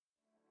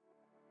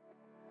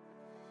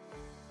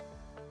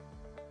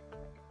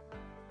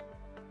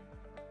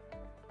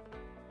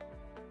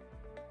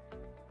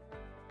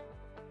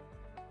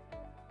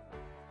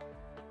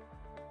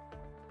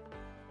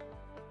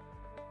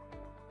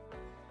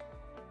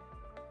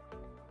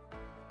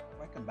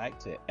Welcome back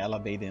to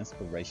Elevate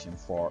Inspiration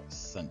for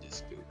Sunday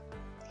School.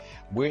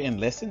 We're in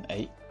lesson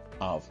 8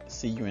 of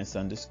See You in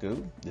Sunday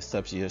School. The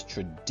subject is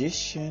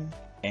tradition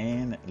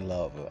and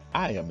love.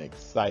 I am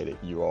excited,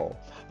 you all,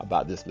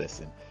 about this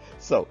lesson.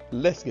 So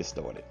let's get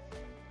started.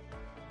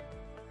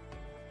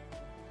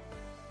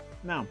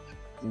 Now,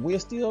 we're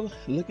still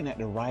looking at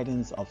the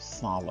writings of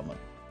Solomon,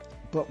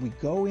 but we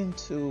go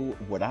into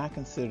what I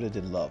consider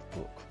the love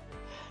book,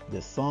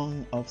 the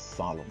Song of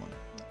Solomon.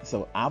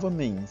 So our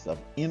means of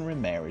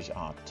entering marriage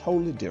are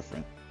totally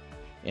different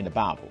in the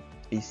Bible,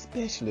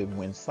 especially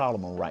when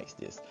Solomon writes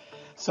this.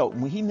 So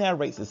when he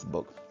narrates this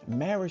book,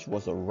 marriage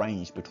was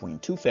arranged between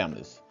two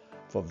families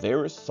for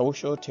various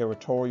social,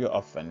 territorial,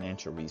 or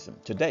financial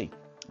reasons. Today,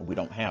 we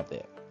don't have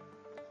that.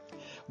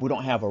 We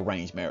don't have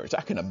arranged marriage.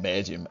 I can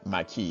imagine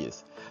my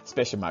kids,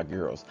 especially my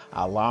girls,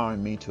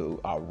 allowing me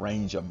to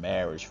arrange a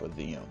marriage for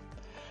them.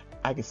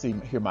 I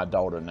can hear my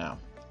daughter now,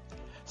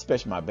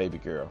 especially my baby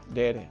girl.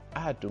 Daddy,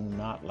 I do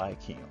not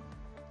like him.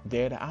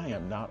 Daddy, I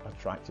am not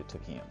attracted to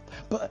him.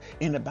 But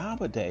in the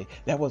Bible day,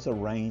 that was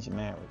arranged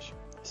marriage.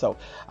 So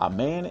a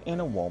man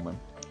and a woman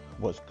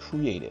was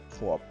created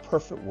for a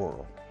perfect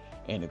world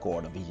in the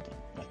Garden of Eden.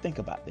 Now think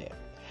about that.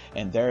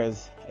 And there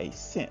is a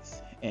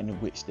sense in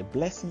which the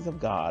blessings of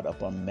God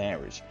upon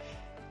marriage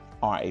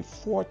are a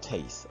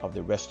foretaste of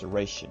the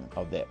restoration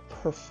of that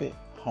perfect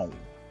home.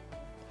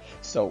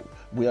 So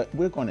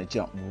we're going to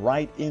jump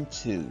right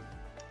into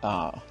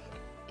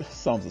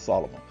Songs of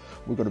Solomon.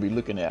 We're going to be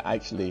looking at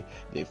actually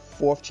the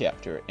 4th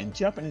chapter and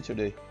jumping into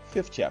the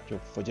 5th chapter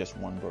for just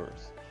one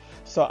verse.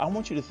 So I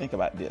want you to think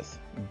about this.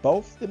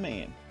 Both the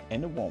man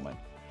and the woman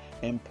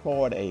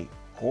employed a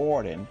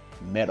garden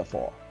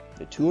metaphor.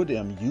 The two of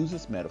them use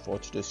this metaphor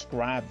to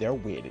describe their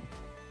wedding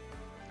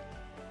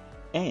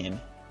and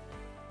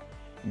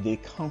the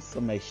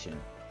consummation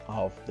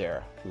of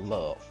their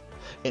love.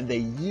 And they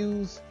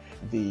use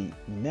the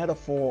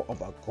metaphor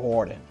of a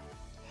garden.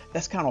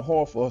 That's kind of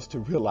hard for us to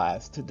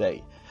realize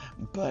today.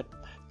 But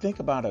think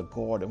about a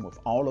garden with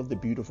all of the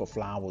beautiful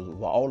flowers,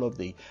 with all of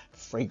the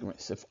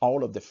fragrance, of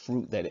all of the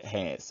fruit that it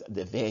has,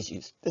 the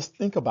veggies. Just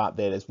think about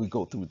that as we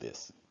go through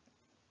this.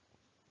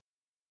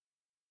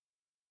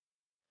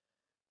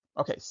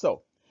 Okay,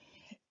 so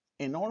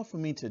in order for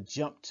me to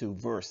jump to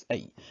verse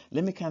 8,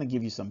 let me kind of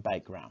give you some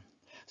background.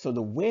 So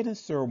the wedding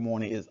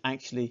ceremony is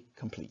actually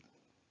complete.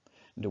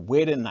 The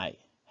wedding night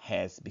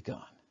has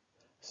begun.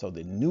 So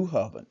the new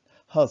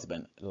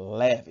husband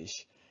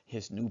lavish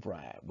his new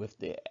bride with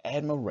the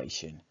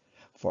admiration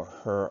for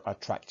her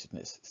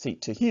attractiveness. See,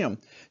 to him,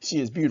 she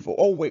is beautiful.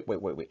 Oh, wait.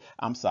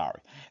 I'm sorry.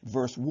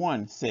 Verse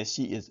 1 says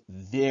she is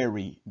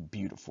very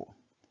beautiful.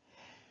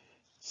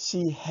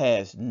 She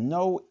has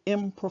no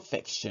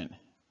imperfection.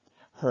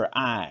 Her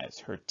eyes,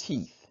 her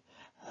teeth,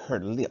 her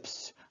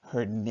lips,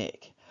 her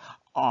neck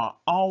are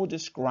all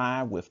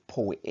described with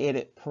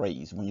poetic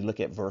praise when you look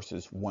at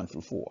verses 1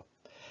 through 4.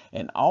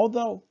 And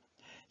although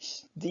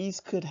these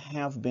could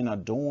have been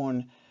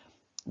adorned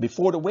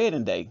before the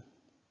wedding day,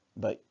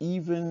 but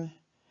even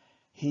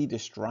he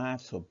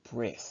describes her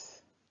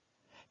breasts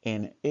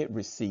and it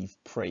received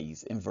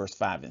praise in verse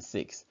 5 and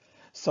 6.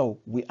 So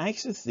we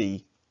actually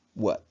see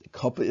what the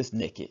couple is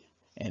naked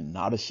and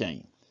not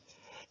ashamed.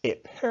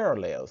 It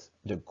parallels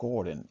the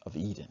Garden of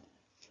Eden.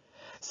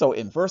 So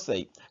in verse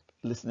 8,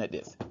 listen at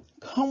this.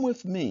 Come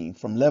with me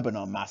from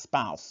Lebanon, my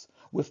spouse,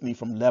 with me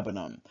from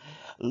Lebanon.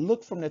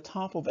 Look from the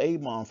top of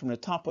Amon, from the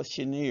top of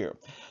Shinir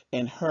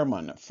and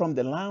Hermon, from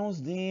the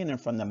lion's den and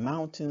from the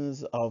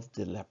mountains of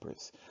the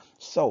leopards.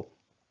 So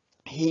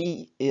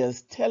he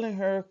is telling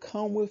her,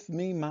 come with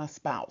me, my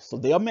spouse. So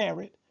they are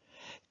married.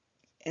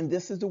 And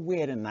this is the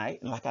wedding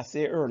night. And like I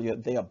said earlier,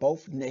 they are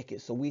both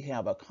naked. So we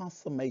have a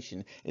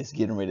consummation is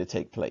getting ready to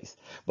take place.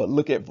 But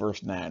look at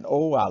verse 9.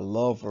 Oh, I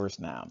love verse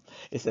 9.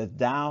 It says,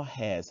 thou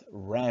hast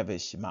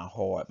ravished my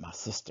heart, my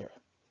sister,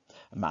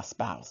 my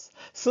spouse.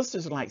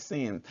 Sister's like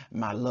saying,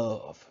 my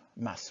love,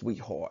 my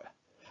sweetheart,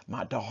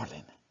 my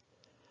darling.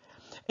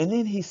 And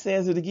then he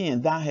says it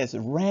again. Thou hast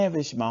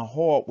ravished my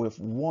heart with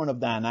one of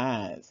thine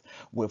eyes,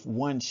 with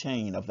one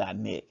chain of thy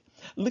neck.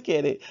 Look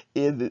at it.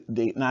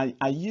 Now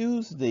I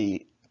use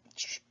the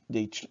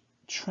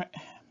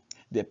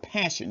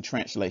Passion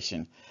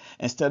Translation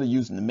instead of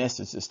using the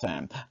Message this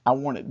time. I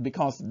want it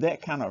because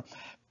that kind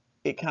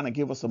of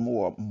give us a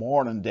more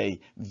modern day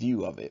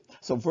view of it.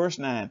 So verse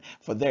 9,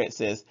 for there it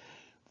says,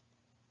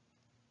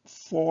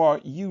 for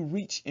you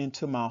reach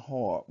into my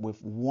heart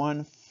with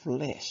one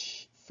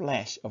flash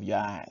of your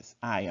eyes,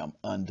 I am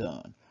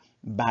undone.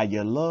 By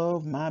your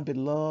love, my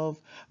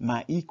beloved,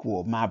 my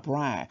equal, my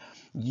bride,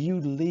 you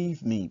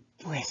leave me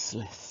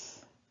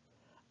breathless.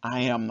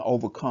 I am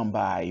overcome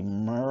by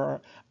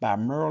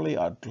merely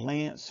a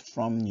glance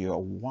from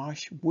your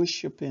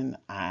worshiping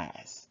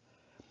eyes.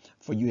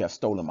 For you have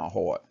stolen my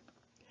heart.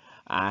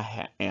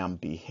 I am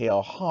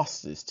beheld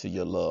hostage to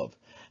your love,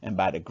 and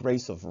by the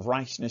grace of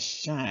righteousness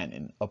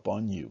shining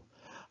upon you.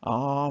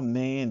 Oh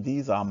man,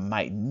 these are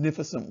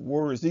magnificent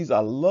words. These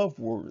are love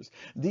words.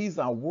 These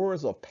are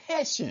words of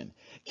passion.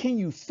 Can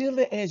you feel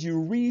it as you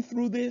read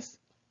through this?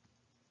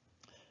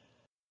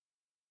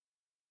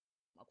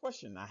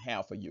 Question I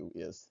have for you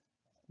is,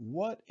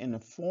 what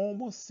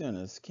informal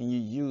sentence can you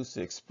use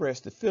to express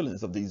the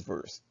feelings of these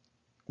verses?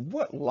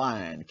 What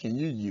line can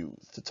you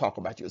use to talk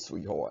about your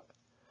sweetheart?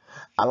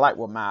 I like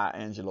what Maya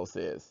Angelou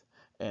says.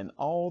 In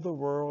all the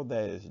world,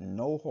 there is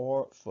no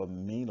heart for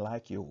me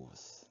like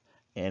yours.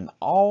 In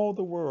all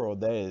the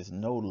world, there is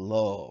no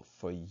love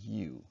for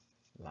you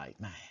like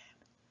mine.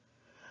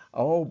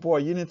 Oh boy,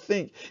 you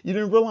didn't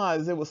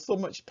realize there was so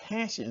much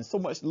passion, so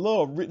much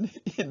love written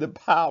in the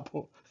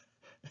Bible.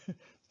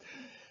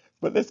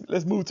 But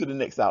let's move to the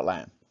next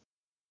outline.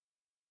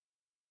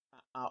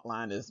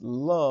 Outline is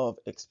love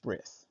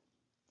expressed.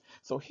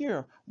 So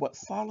here, what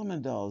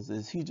Solomon does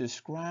is he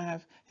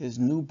describes his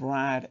new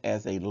bride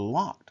as a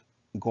locked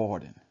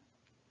garden.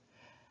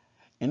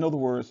 In other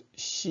words,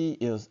 she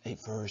is a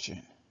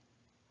virgin,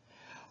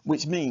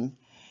 which means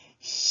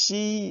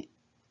she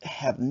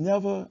have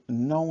never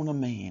known a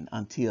man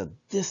until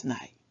this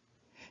night.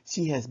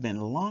 She has been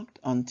locked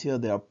until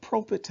the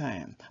appropriate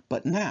time.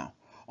 But now,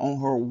 on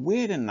her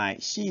wedding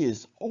night, she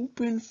is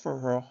open for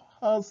her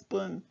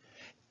husband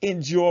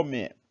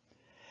enjoyment.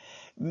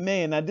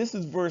 Man, now this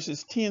is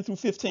verses 10 through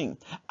 15.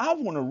 I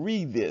want to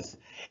read this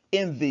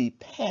in the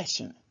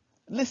Passion.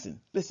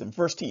 Listen,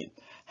 verse 10.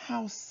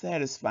 How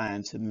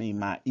satisfying to me,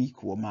 my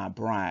equal, my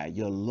bride.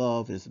 Your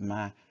love is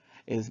my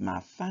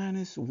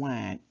finest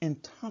wine,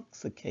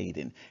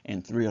 intoxicating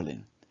and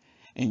thrilling.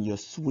 And your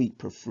sweet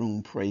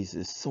perfume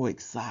praises so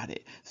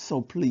exotic,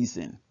 so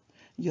pleasing.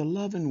 Your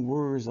loving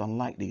words are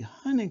like the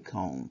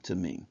honeycomb to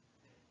me.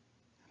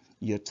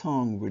 Your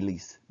tongue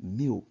release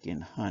milk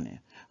and honey,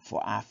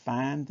 for I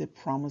find the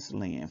promised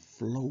land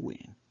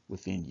flowing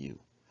within you.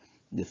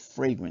 The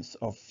fragrance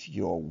of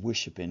your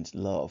worshiping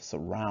love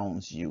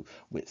surrounds you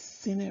with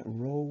scented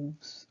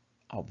robes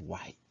of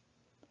white.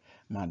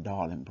 My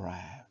darling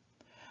bride,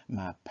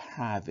 my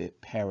private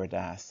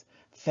paradise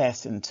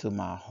fastened to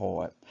my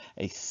heart,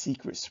 a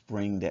secret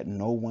spring that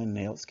no one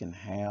else can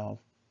have,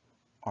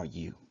 are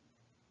you.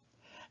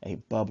 A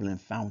bubbling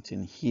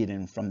fountain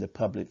hidden from the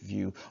public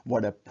view.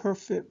 What a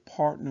perfect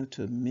partner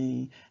to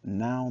me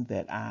now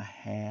that I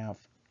have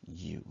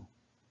you.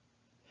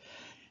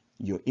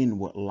 Your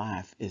inward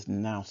life is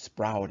now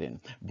sprouting,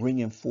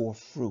 bringing forth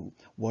fruit.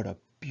 What a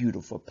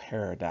beautiful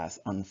paradise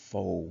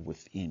unfold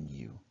within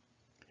you.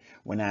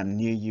 When I'm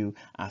near you,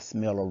 I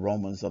smell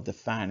aromas of the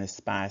finest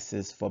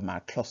spices, for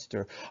my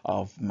cluster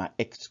of my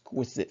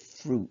exquisite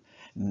fruit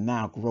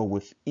now grow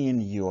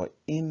within your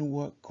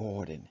inward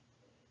garden.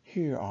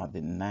 Here are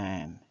the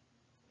 9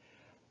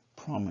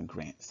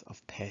 pomegranates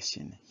of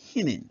passion,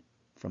 hidden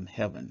from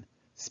heaven,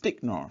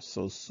 spikenard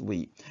so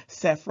sweet,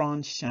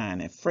 saffron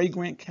shining,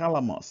 fragrant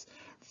calamus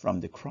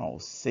from the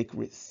cross,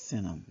 sacred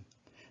cinnamon,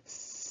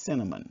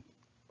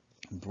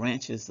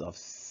 branches of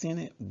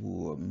scented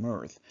wood,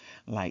 mirth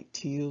like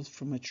tears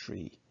from a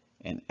tree,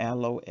 and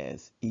aloe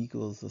as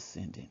eagles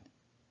ascending.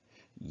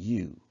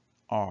 You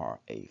are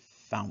a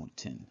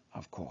fountain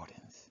of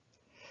gardens,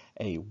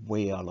 a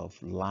well of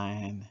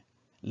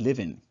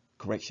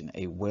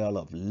a well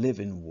of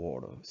living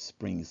water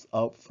springs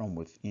up from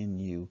within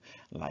you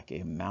like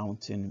a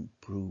mountain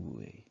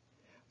brewy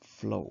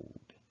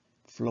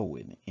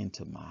flowing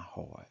into my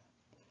heart.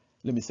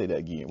 Let me say that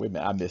again. Wait a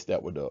minute, I messed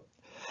that one up.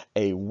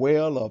 A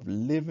well of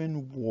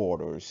living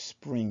water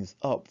springs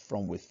up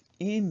from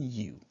within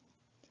you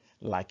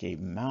like a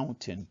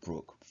mountain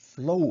brook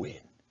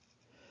flowing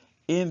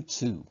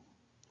into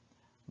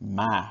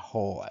my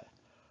heart.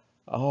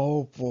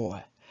 Oh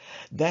boy,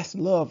 that's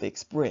love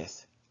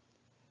expressed.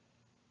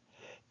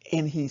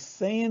 And he's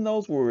saying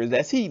those words,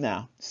 that's he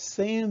now,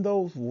 saying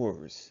those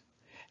words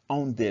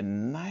on the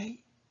night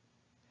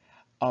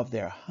of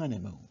their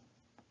honeymoon.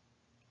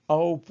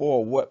 Oh boy,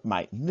 what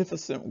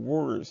magnificent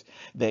words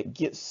that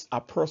gets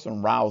a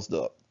person roused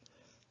up.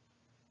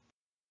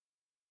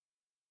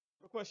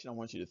 The question I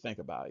want you to think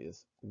about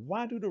is,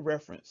 why do the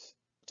reference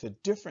to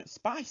different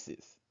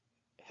spices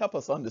help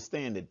us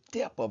understand the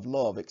depth of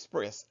love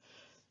expressed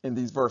in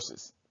these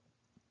verses?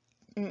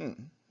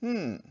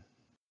 Hmm.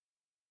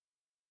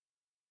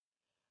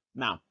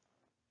 Now,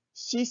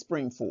 she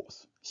springs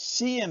forth.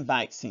 She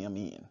invites him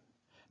in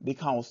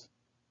because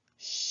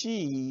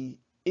she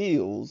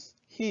is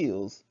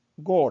his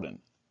garden.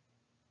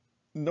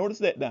 Notice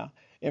that now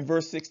in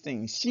verse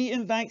 16. She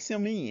invites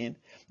him in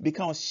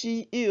because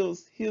she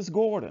is his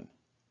garden.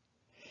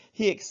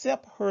 He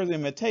accepts her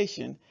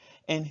invitation,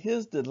 and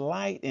his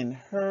delight in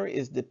her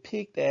is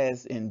depicted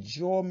as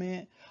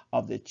enjoyment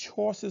of the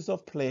choicest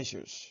of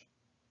pleasures.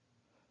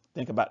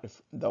 Think about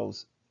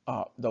those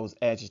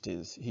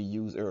adjectives he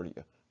used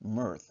earlier: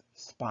 mirth,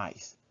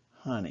 spice,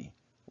 honey,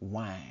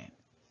 wine,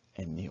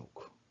 and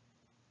milk.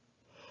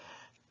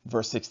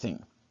 Verse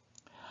 16.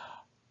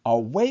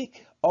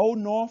 Awake, O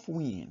north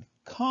wind,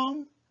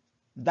 come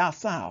thou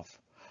south,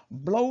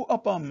 blow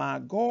upon my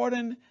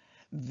garden,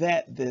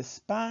 that the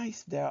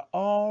spice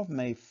thereof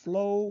may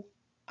flow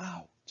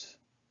out.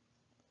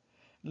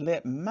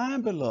 Let my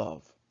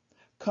beloved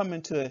come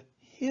into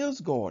his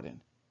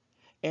garden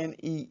and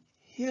eat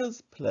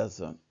his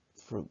pleasant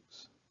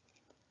fruits.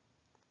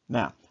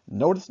 Now,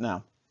 notice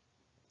now,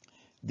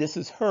 This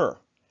is her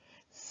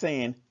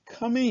saying,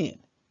 come in,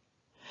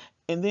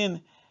 and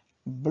then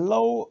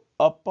blow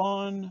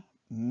upon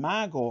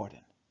my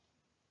garden,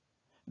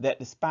 that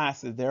the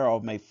spices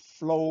thereof may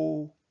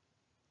flow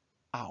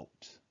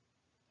out.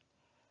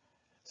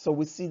 So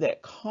we see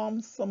that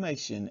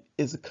consummation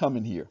is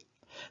coming here.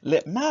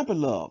 Let my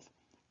beloved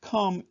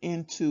come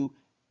into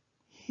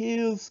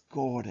his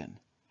garden.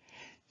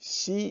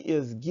 She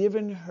is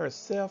giving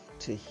herself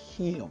to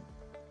him.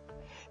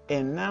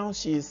 And now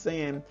she is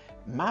saying,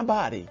 my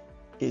body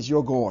is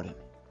your garden.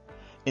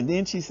 And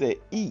then she said,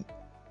 eat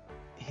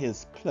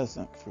his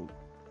pleasant fruit.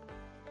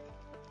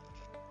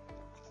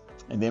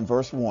 And then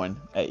verse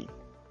 1a.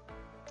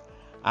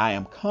 I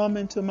am come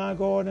into my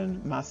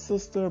garden, my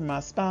sister, my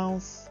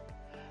spouse.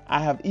 I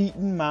have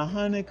eaten my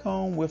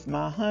honeycomb with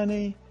my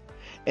honey.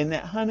 And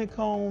that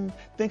honeycomb,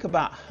 think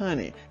about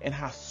honey and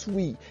how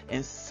sweet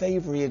and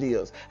savory it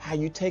is. How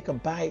you take a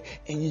bite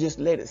and you just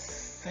let it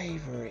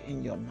savor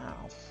in your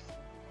mouth.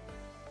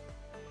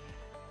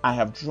 I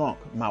have drunk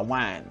my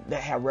wine.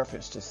 That have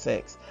reference to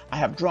sex. I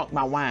have drunk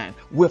my wine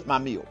with my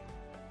milk.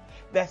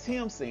 That's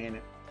him saying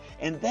it.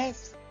 And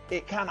that's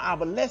it kind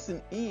of our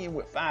lesson in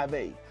with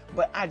 5a.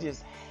 But I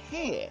just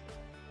had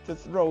to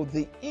throw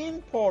the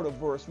end part of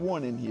verse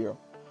 1 in here,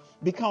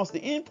 because the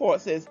end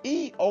part says,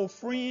 eat, O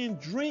friend,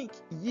 drink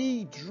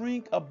ye,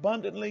 drink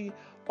abundantly,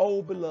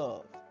 O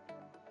beloved.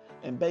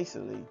 And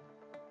basically,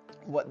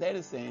 what that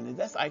is saying is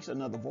that's actually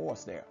another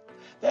voice there.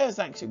 That is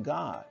actually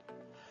God.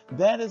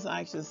 That is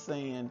actually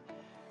saying,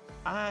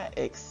 I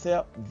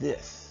accept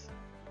this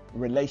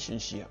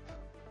relationship.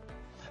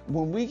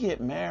 When we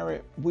get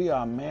married, we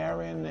are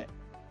marrying,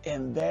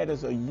 and that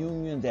is a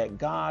union that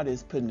God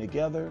is putting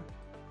together.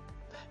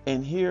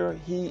 And here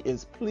he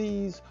is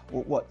pleased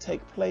with what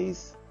takes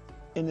place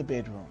in the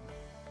bedroom.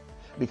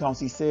 Because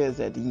he says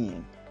at the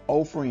end,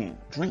 oh friend,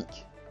 drink,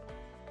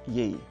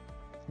 yea,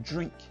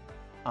 drink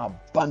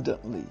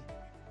abundantly,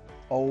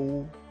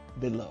 oh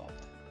beloved.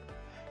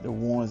 The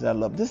ones that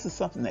love. This is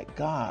something that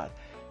God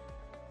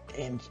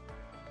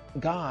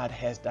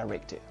has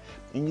directed.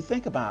 And you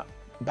think about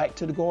back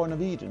to the Garden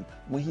of Eden,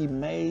 when he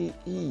made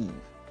Eve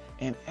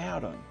and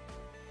Adam,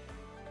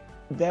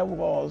 there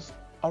was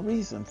a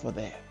reason for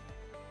that.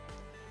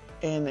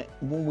 And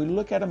when we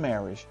look at a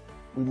marriage,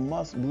 we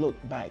must look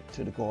back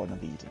to the Garden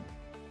of Eden.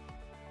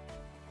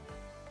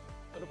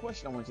 So the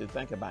question I want you to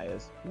think about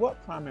is,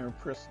 what primary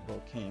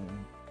principle can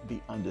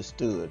be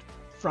understood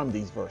from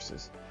these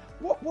verses?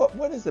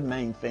 What is the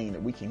main thing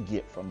that we can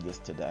get from this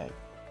today?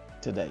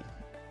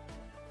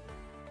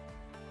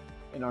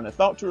 And on the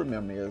thought to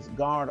remember is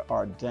God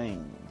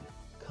ordained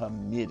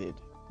committed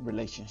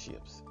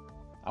relationships.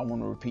 I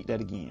want to repeat that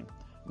again.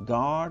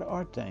 God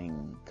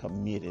ordained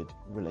committed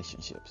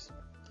relationships.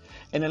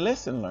 And the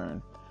lesson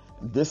learned,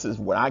 this is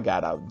what I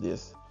got out of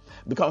this,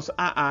 because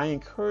I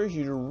encourage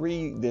you to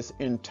read this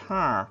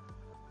entire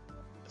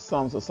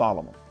Songs of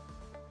Solomon.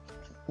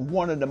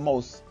 One of the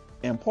most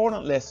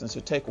important lessons to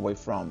take away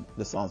from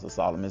the Songs of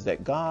Solomon is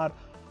that God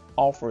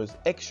offers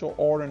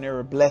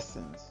extraordinary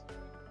blessings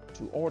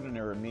to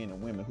ordinary men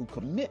and women who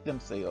commit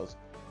themselves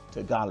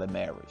to godly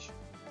marriage.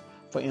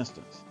 For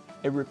instance,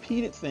 a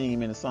repeated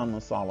theme in the Song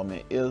of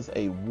Solomon is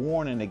a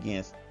warning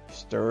against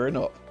stirring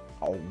up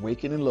or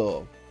waking in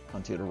love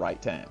until the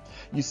right time.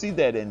 You see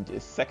that in the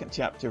 2nd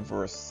chapter,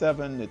 verse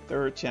 7, the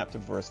 3rd chapter,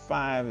 verse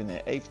 5, and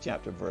the 8th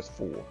chapter, verse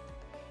 4.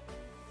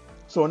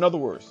 So in other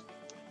words,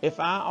 if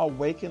I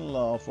awaken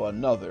love for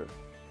another,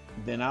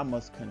 then I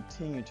must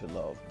continue to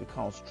love,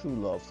 because true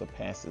love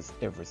surpasses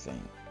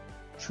everything.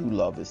 True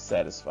love is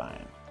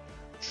satisfying.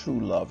 True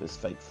love is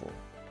faithful.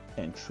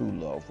 And true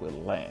love will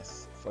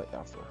last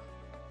forever.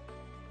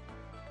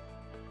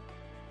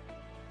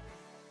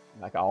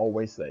 Like I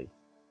always say,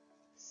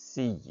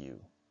 see you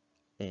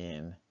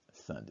in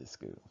Sunday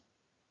school.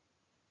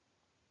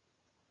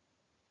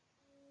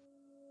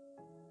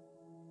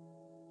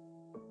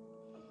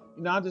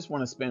 I just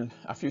want to spend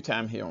a few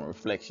time here on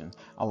reflection.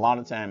 A lot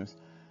of times,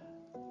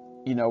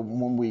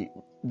 when we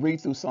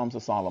read through Songs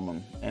of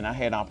Solomon, and I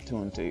had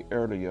opportunity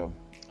earlier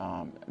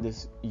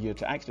this year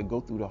to actually go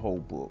through the whole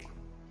book.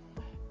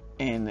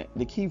 And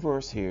the key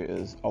verse here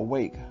is,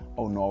 awake,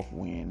 O north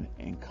wind,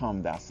 and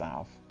come thou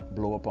south.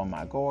 Blow upon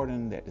my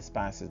garden, that the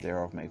spices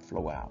thereof may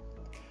flow out.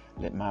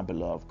 Let my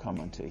beloved come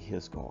unto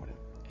his garden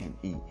and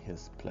eat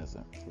his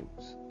pleasant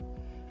fruits.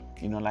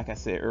 Like I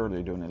said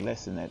earlier during the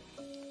lesson, that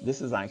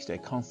this is actually a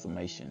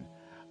consummation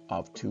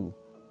of two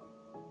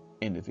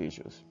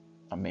individuals,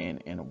 a man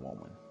and a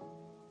woman.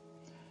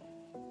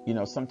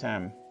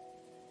 Sometimes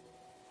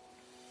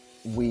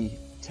we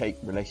take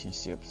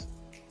relationships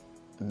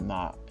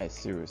not as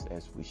serious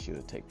as we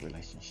should take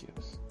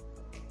relationships.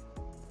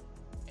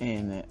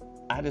 And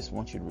I just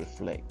want you to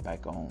reflect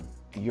back on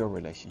your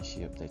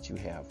relationship that you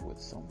have with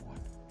someone.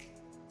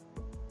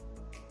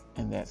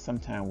 And that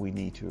sometimes we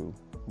need to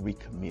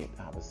recommit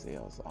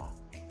ourselves or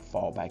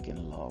fall back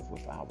in love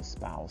with our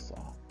spouse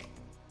or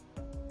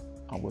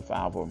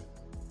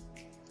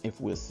if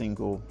we're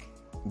single,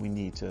 we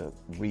need to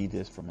read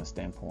this from a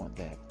standpoint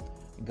that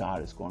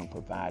God is going to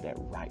provide that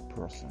right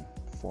person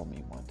before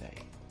me one day,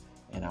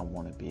 and I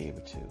want to be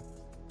able to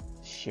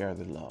share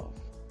the love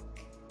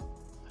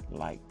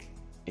like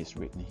it's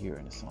written here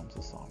in the Psalms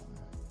of Solomon.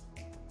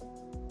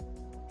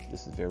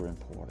 This is very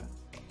important,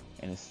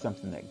 and it's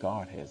something that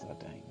God has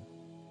ordained.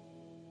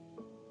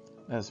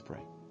 Let us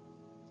pray.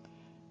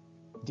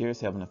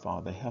 Dearest Heavenly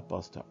Father, help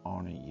us to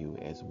honor you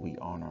as we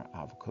honor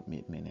our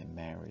commitment in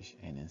marriage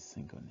and in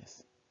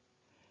singleness.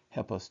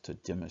 Help us to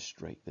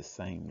demonstrate the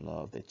same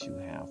love that you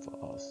have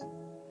for us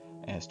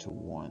as to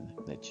one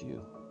that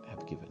you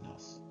have given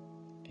us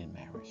in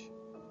marriage.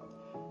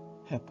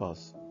 Help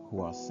us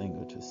who are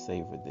single to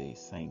savor the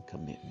same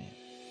commitment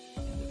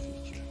in the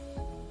future.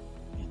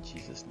 In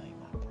Jesus' name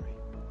I pray.